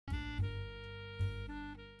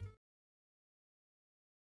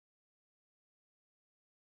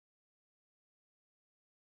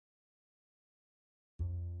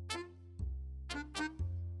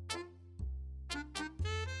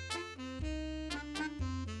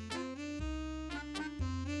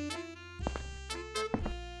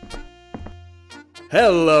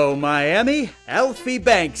Hello, Miami. Alfie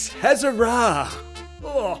Banks. Huzzah!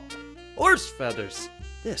 Oh, horse feathers.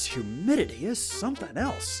 This humidity is something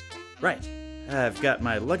else. Right. I've got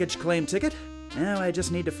my luggage claim ticket. Now I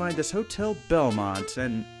just need to find this Hotel Belmont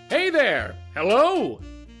and... Hey there! Hello!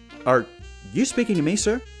 Are you speaking to me,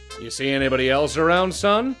 sir? You see anybody else around,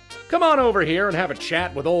 son? Come on over here and have a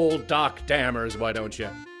chat with old Doc Dammers, why don't you?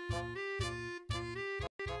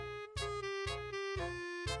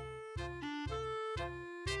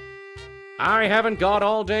 I haven't got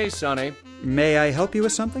all day, Sonny. May I help you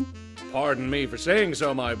with something? Pardon me for saying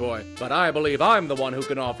so, my boy, but I believe I'm the one who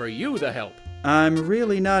can offer you the help. I'm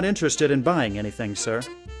really not interested in buying anything, sir.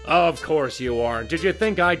 Of course you aren't. Did you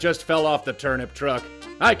think I just fell off the turnip truck?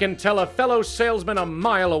 I can tell a fellow salesman a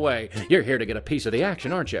mile away. You're here to get a piece of the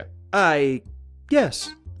action, aren't you?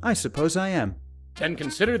 Yes, I suppose I am. Then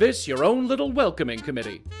consider this your own little welcoming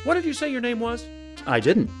committee. What did you say your name was? I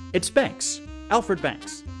didn't. It's Banks. Alfred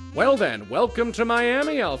Banks. Well then, welcome to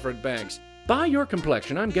Miami, Alfred Banks. By your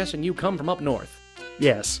complexion, I'm guessing you come from up north.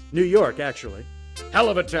 Yes, New York, actually. Hell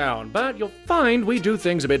of a town, but you'll find we do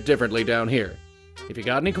things a bit differently down here. If you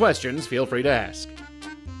got any questions, feel free to ask.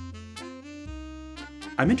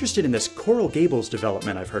 I'm interested in this Coral Gables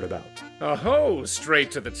development I've heard about. Oh,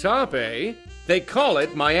 straight to the top, eh? They call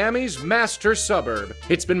it Miami's master suburb.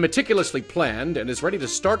 It's been meticulously planned and is ready to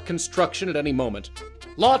start construction at any moment.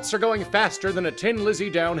 Lots are going faster than a Tin Lizzie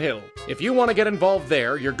downhill. If you want to get involved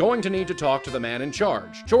there, you're going to need to talk to the man in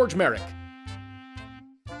charge, George Merrick.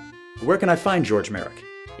 Where can I find George Merrick?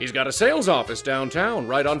 He's got a sales office downtown,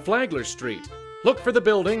 right on Flagler Street. Look for the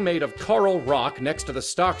building made of coral rock next to the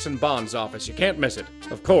Stocks and Bonds office. You can't miss it.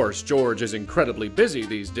 Of course, George is incredibly busy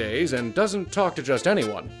these days and doesn't talk to just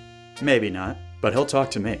anyone. Maybe not, but he'll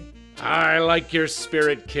talk to me. I like your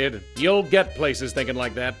spirit, kid. You'll get places thinking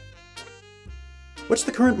like that. What's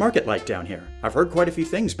the current market like down here? I've heard quite a few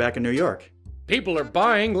things back in New York. People are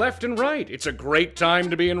buying left and right. It's a great time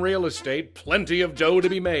to be in real estate. Plenty of dough to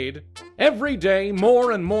be made. Every day,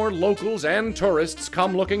 more and more locals and tourists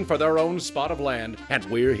come looking for their own spot of land, and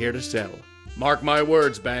we're here to sell. Mark my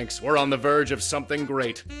words, Banks, we're on the verge of something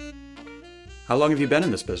great. How long have you been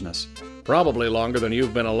in this business? Probably longer than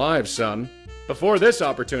you've been alive, son. Before this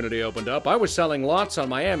opportunity opened up, I was selling lots on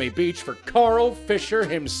Miami Beach for Carl Fisher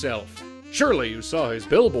himself. Surely you saw his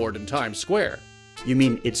billboard in Times Square. You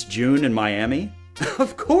mean it's June in Miami?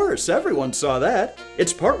 Of course, everyone saw that.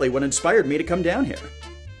 It's partly what inspired me to come down here.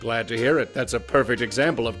 Glad to hear it. That's a perfect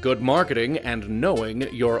example of good marketing and knowing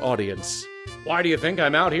your audience. Why do you think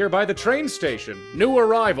I'm out here by the train station? New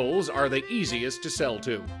arrivals are the easiest to sell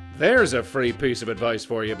to. There's a free piece of advice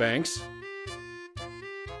for you, Banks.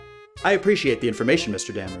 I appreciate the information,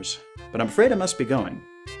 Mr. Dammers, but I'm afraid I must be going.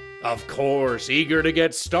 Of course, eager to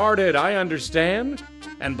get started, I understand.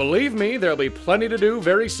 And believe me, there'll be plenty to do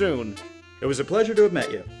very soon. It was a pleasure to have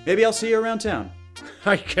met you. Maybe I'll see you around town.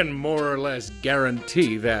 I can more or less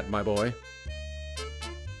guarantee that, my boy.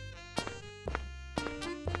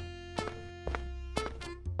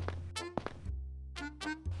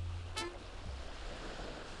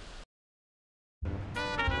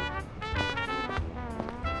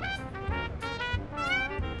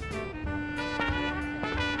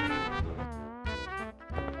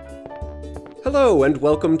 Hello, and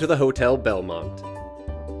welcome to the Hotel Belmont.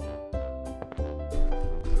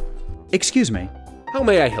 Excuse me. How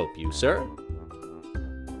may I help you, sir?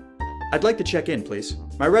 I'd like to check in, please.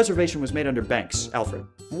 My reservation was made under Banks, Alfred.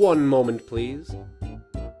 One moment, please.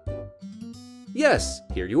 Yes,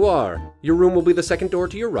 here you are. Your room will be the second door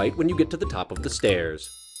to your right when you get to the top of the stairs.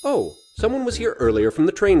 Oh, someone was here earlier from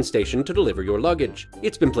the train station to deliver your luggage.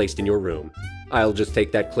 It's been placed in your room. I'll just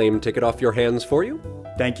take that claim ticket off your hands for you.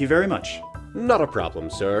 Thank you very much. Not a problem,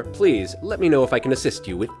 sir. Please, let me know if I can assist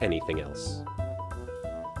you with anything else.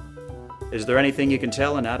 Is there anything you can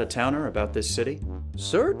tell an out-of-towner about this city?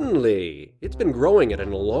 Certainly. It's been growing at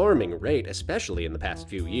an alarming rate, especially in the past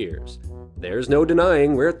few years. There's no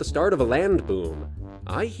denying we're at the start of a land boom.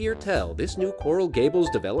 I hear tell this new Coral Gables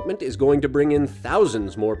development is going to bring in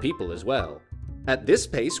thousands more people as well. At this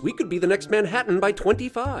pace, we could be the next Manhattan by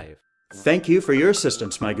 25. Thank you for your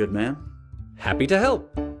assistance, my good man. Happy to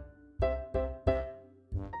help.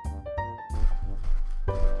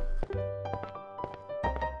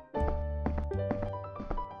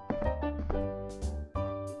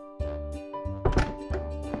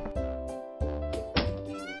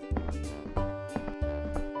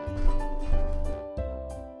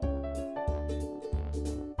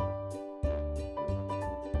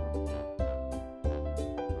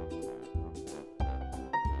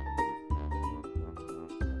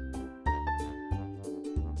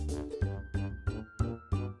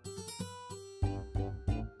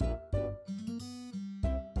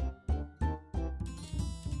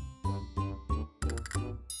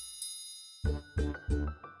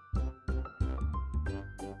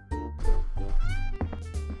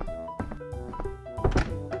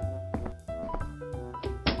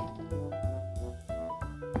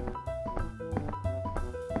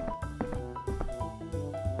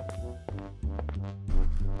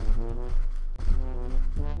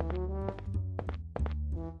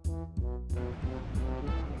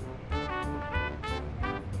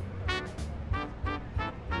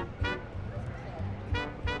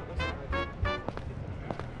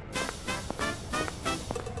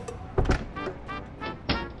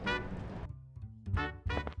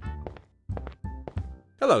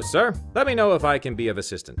 Hello, sir. Let me know if I can be of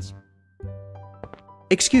assistance.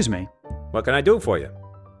 Excuse me. What can I do for you?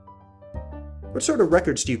 What sort of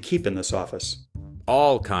records do you keep in this office?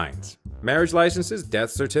 All kinds. Marriage licenses,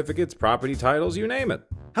 death certificates, property titles, you name it.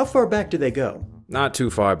 How far back do they go? Not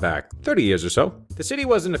too far back, 30 years or so. The city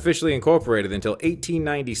wasn't officially incorporated until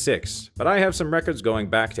 1896, but I have some records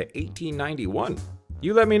going back to 1891.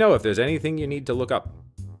 You let me know if there's anything you need to look up.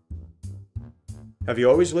 Have you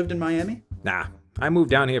always lived in Miami? Nah, I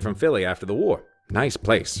moved down here from Philly after the war. Nice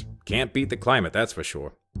place. Can't beat the climate, that's for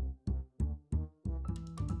sure.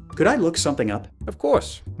 Could I look something up? Of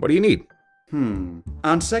course. What do you need?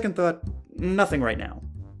 On second thought, nothing right now.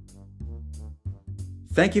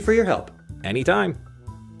 Thank you for your help. Anytime.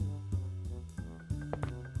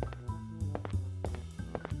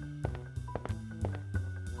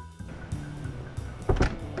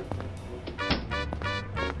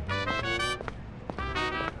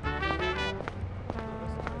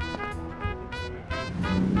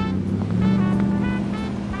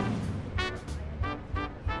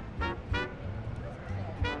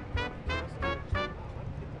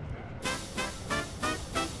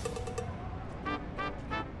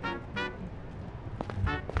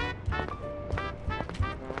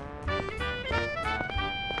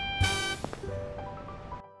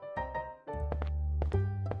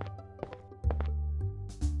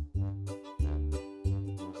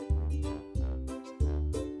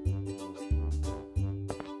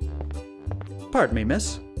 Pardon me,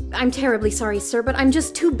 miss. I'm terribly sorry, sir, but I'm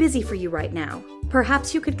just too busy for you right now.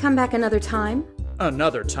 Perhaps you could come back another time?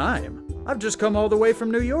 Another time? I've just come all the way from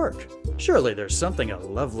New York. Surely there's something a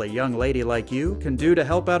lovely young lady like you can do to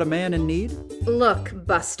help out a man in need? Look,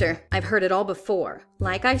 Buster, I've heard it all before.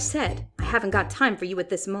 Like I said, I haven't got time for you at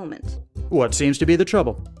this moment. What seems to be the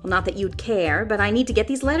trouble? Well, not that you'd care, but I need to get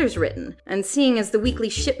these letters written. And seeing as the weekly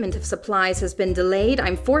shipment of supplies has been delayed,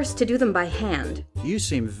 I'm forced to do them by hand. You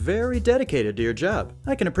seem very dedicated to your job.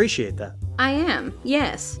 I can appreciate that. I am,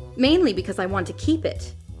 yes. Mainly because I want to keep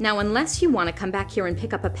it. Now, unless you want to come back here and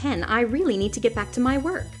pick up a pen, I really need to get back to my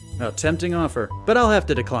work. A tempting offer, but I'll have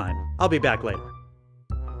to decline. I'll be back later.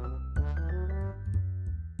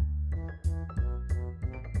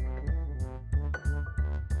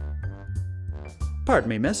 Pardon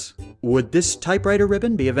me, miss. Would this typewriter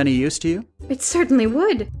ribbon be of any use to you? It certainly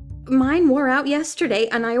would. Mine wore out yesterday,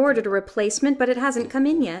 and I ordered a replacement, but it hasn't come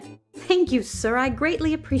in yet. Thank you, sir. I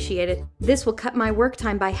greatly appreciate it. This will cut my work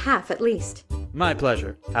time by half at least. My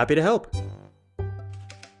pleasure. Happy to help.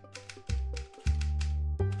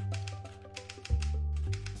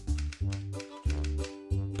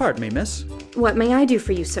 Pardon me, miss. What may I do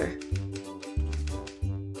for you, sir?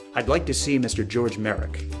 I'd like to see Mr. George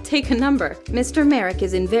Merrick. Take a number. Mr. Merrick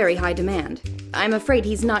is in very high demand. I'm afraid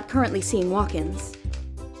he's not currently seeing walk-ins.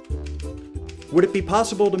 Would it be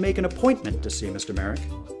possible to make an appointment to see Mr. Merrick?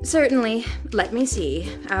 Certainly. Let me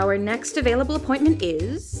see. Our next available appointment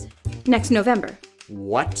is next November.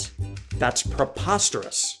 What? That's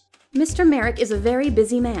preposterous. Mr. Merrick is a very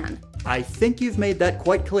busy man. I think you've made that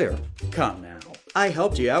quite clear. Come now. I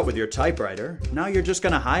helped you out with your typewriter. Now you're just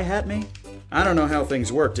gonna hi-hat me? I don't know how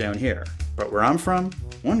things work down here, but where I'm from,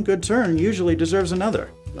 one good turn usually deserves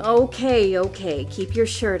another. Okay. Keep your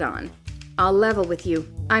shirt on. I'll level with you.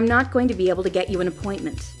 I'm not going to be able to get you an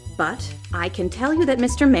appointment. But I can tell you that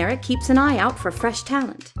Mr. Merrick keeps an eye out for fresh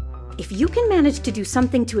talent. If you can manage to do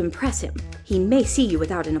something to impress him, he may see you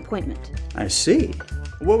without an appointment. I see.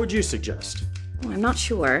 What would you suggest? Well, I'm not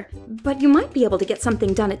sure, but you might be able to get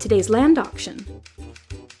something done at today's land auction.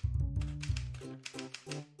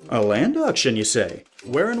 A land auction, you say?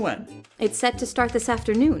 Where and when? It's set to start this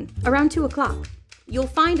afternoon, around 2 o'clock. You'll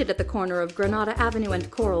find it at the corner of Granada Avenue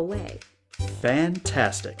and Coral Way.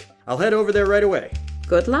 Fantastic. I'll head over there right away.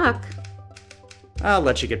 Good luck. I'll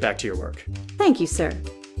let you get back to your work. Thank you, sir.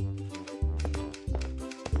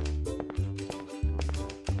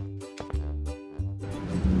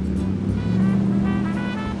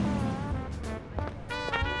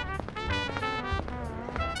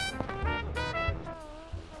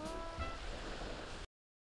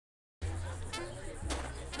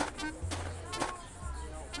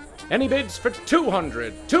 Any bids for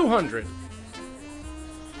 200? 200!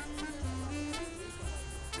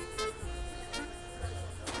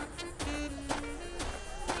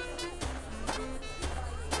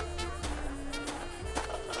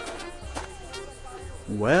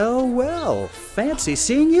 Well, fancy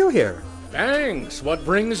seeing you here. Thanks. What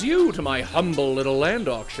brings you to my humble little land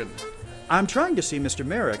auction? I'm trying to see Mr.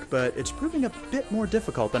 Merrick, but it's proving a bit more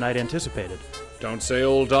difficult than I'd anticipated. Don't say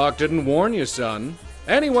old Doc didn't warn you, son.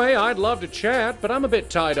 Anyway, I'd love to chat, but I'm a bit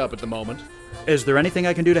tied up at the moment. Is there anything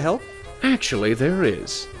I can do to help? Actually, there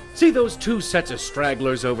is. See those two sets of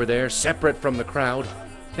stragglers over there, separate from the crowd?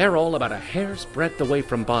 They're all about a hair's breadth away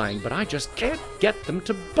from buying, but I just can't get them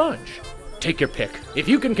to budge. Take your pick. If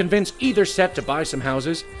you can convince either set to buy some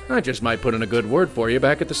houses, I just might put in a good word for you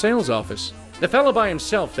back at the sales office. The fellow by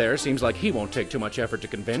himself there seems like he won't take too much effort to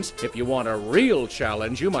convince. If you want a real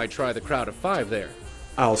challenge, you might try the crowd of 5 there.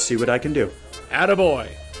 I'll see what I can do. Attaboy.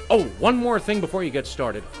 Oh, one more thing before you get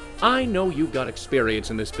started. I know you've got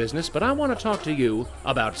experience in this business, but I want to talk to you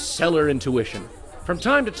about seller intuition. From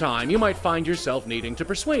time to time, you might find yourself needing to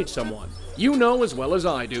persuade someone. You know as well as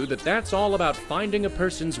I do that that's all about finding a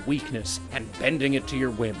person's weakness and bending it to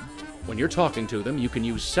your whim. When you're talking to them, you can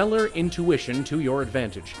use seller intuition to your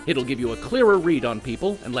advantage. It'll give you a clearer read on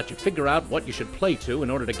people and let you figure out what you should play to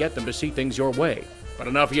in order to get them to see things your way. But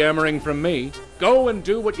enough yammering from me. Go and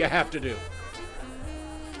do what you have to do.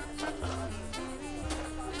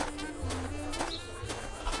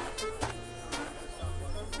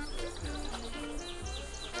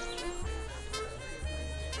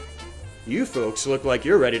 You folks look like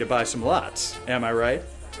you're ready to buy some lots. Am I right?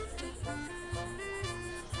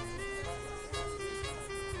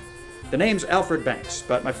 The name's Alfred Banks,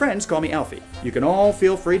 but my friends call me Alfie. You can all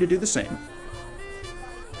feel free to do the same.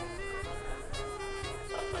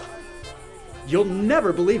 You'll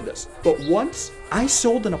never believe this, but once I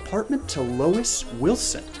sold an apartment to Lois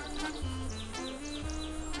Wilson.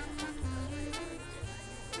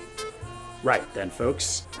 Right then,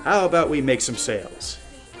 folks. How about we make some sales?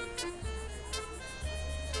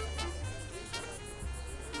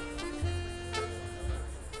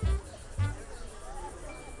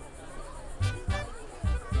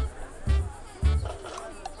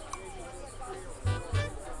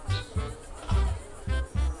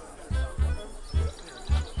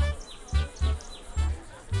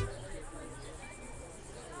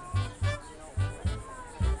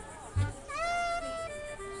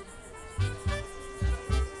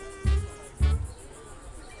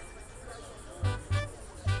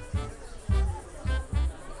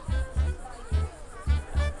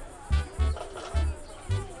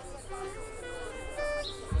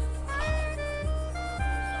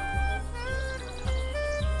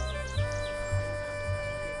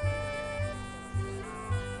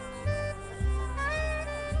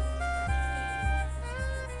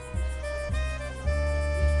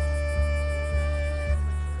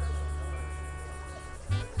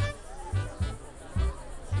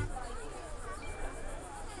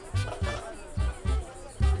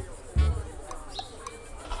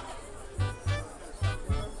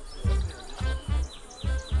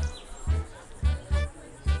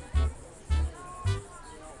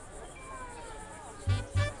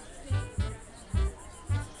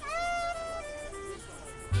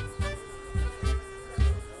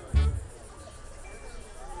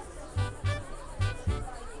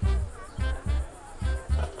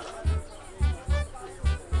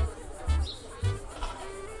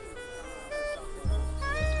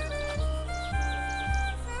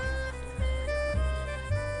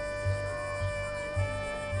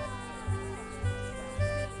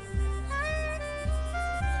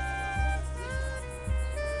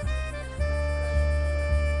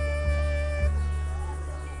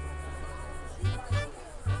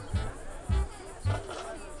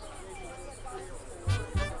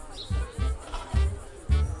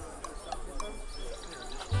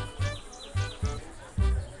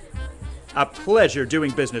 A pleasure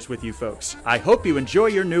doing business with you folks. I hope you enjoy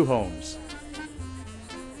your new homes.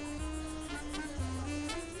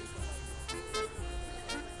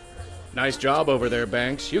 Nice job over there,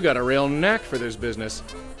 Banks. You got a real knack for this business.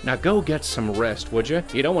 Now go get some rest, would you?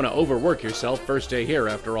 You don't want to overwork yourself first day here,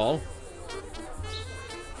 after all.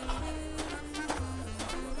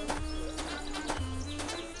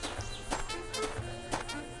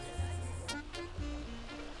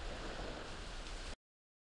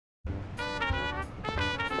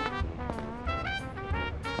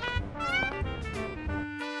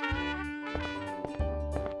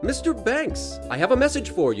 Mr. Banks, I have a message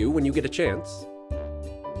for you when you get a chance.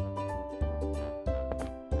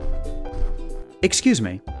 Excuse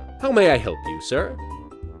me. How may I help you, sir?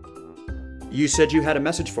 You said you had a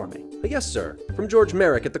message for me. Yes, sir. From George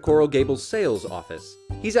Merrick at the Coral Gables sales office.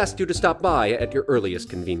 He's asked you to stop by at your earliest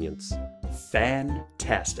convenience.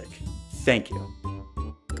 Fantastic. Thank you.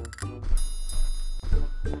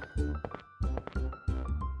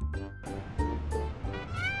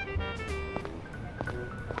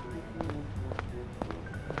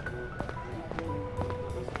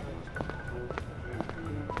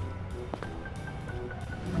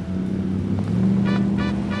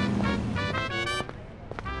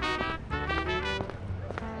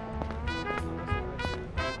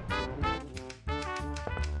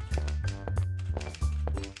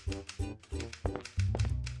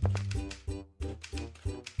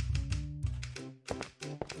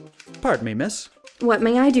 Pardon me, miss. What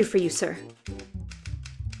may I do for you, sir?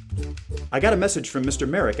 I got a message from Mr.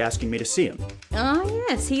 Merrick asking me to see him. Ah,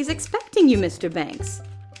 yes, he's expecting you, Mr. Banks.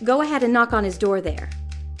 Go ahead and knock on his door there.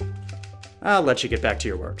 I'll let you get back to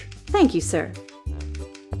your work. Thank you, sir.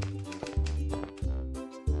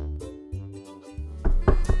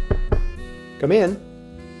 Come in.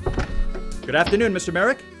 Good afternoon, Mr.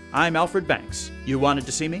 Merrick. I'm Alfred Banks. You wanted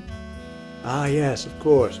to see me? Ah, yes, of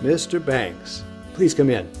course, Mr. Banks. Please come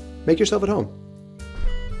in. Make yourself at home.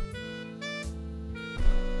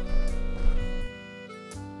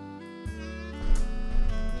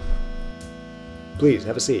 Please,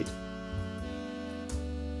 have a seat.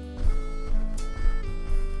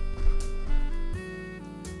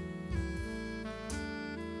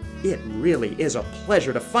 It really is a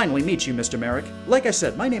pleasure to finally meet you, Mr. Merrick. Like I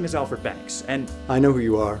said, my name is Alfred Banks, and I know who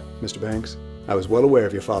you are, Mr. Banks. I was well aware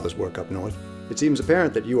of your father's work up north. It seems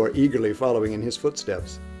apparent that you are eagerly following in his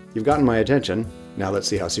footsteps. You've gotten my attention. Now let's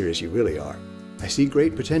see how serious you really are. I see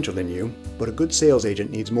great potential in you, but a good sales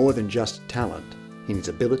agent needs more than just talent. He needs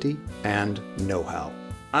ability and know-how.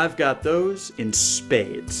 I've got those in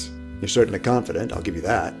spades. You're certainly confident, I'll give you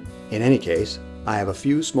that. In any case, I have a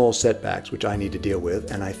few small setbacks which I need to deal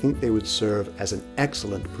with, and I think they would serve as an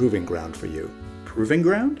excellent proving ground for you. Proving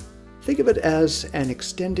ground? Think of it as an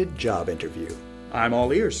extended job interview. I'm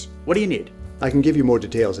all ears. What do you need? I can give you more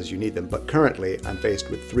details as you need them, but currently I'm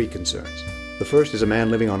faced with 3 concerns. The first is a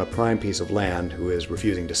man living on a prime piece of land who is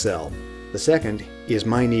refusing to sell. The second is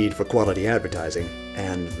my need for quality advertising.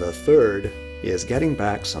 And the third is getting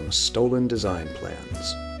back some stolen design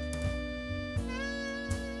plans.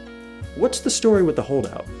 What's the story with the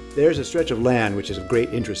holdout? There's a stretch of land which is of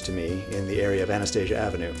great interest to me in the area of Anastasia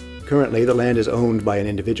Avenue. Currently, the land is owned by an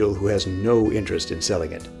individual who has no interest in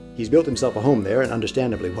selling it. He's built himself a home there and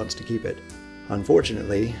understandably wants to keep it.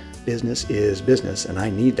 Unfortunately, business is business, and I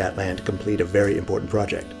need that land to complete a very important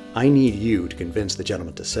project. I need you to convince the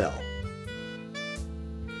gentleman to sell.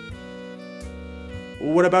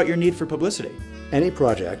 What about your need for publicity? Any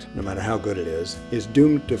project, no matter how good it is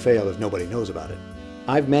doomed to fail if nobody knows about it.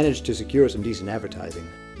 I've managed to secure some decent advertising,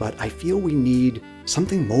 but I feel we need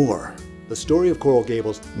something more. The story of Coral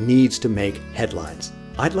Gables needs to make headlines.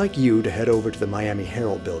 I'd like you to head over to the Miami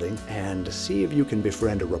Herald building and see if you can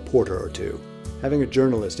befriend a reporter or two. Having a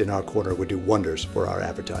journalist in our corner would do wonders for our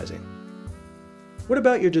advertising. What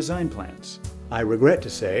about your design plans? I regret to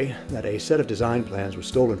say that a set of design plans were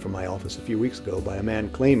stolen from my office a few weeks ago by a man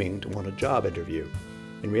claiming to want a job interview.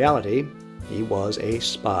 In reality, he was a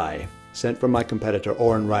spy sent from my competitor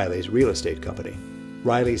Orrin Riley's real estate company.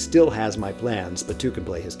 Riley still has my plans, but 2 can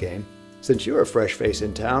play his game. Since you're a fresh face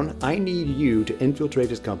in town, I need you to infiltrate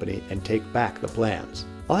his company and take back the plans.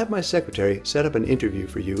 I'll have my secretary set up an interview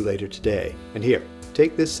for you later today. And here,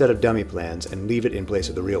 take this set of dummy plans and leave it in place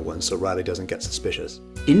of the real ones so Riley doesn't get suspicious.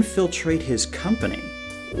 Infiltrate his company?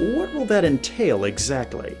 What will that entail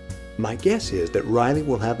exactly? My guess is that Riley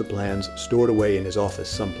will have the plans stored away in his office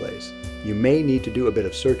someplace. You may need to do a bit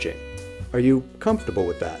of searching. Are you comfortable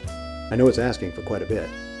with that? I know it's asking for quite a bit.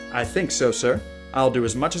 I think so, sir. I'll do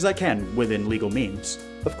as much as I can within legal means.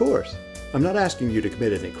 Of course. I'm not asking you to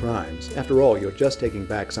commit any crimes. After all, you're just taking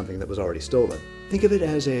back something that was already stolen. Think of it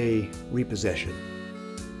as a repossession.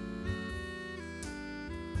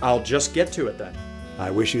 I'll just get to it then.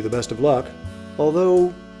 I wish you the best of luck.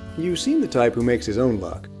 Although, you seem the type who makes his own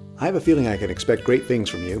luck. I have a feeling I can expect great things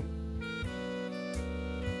from you.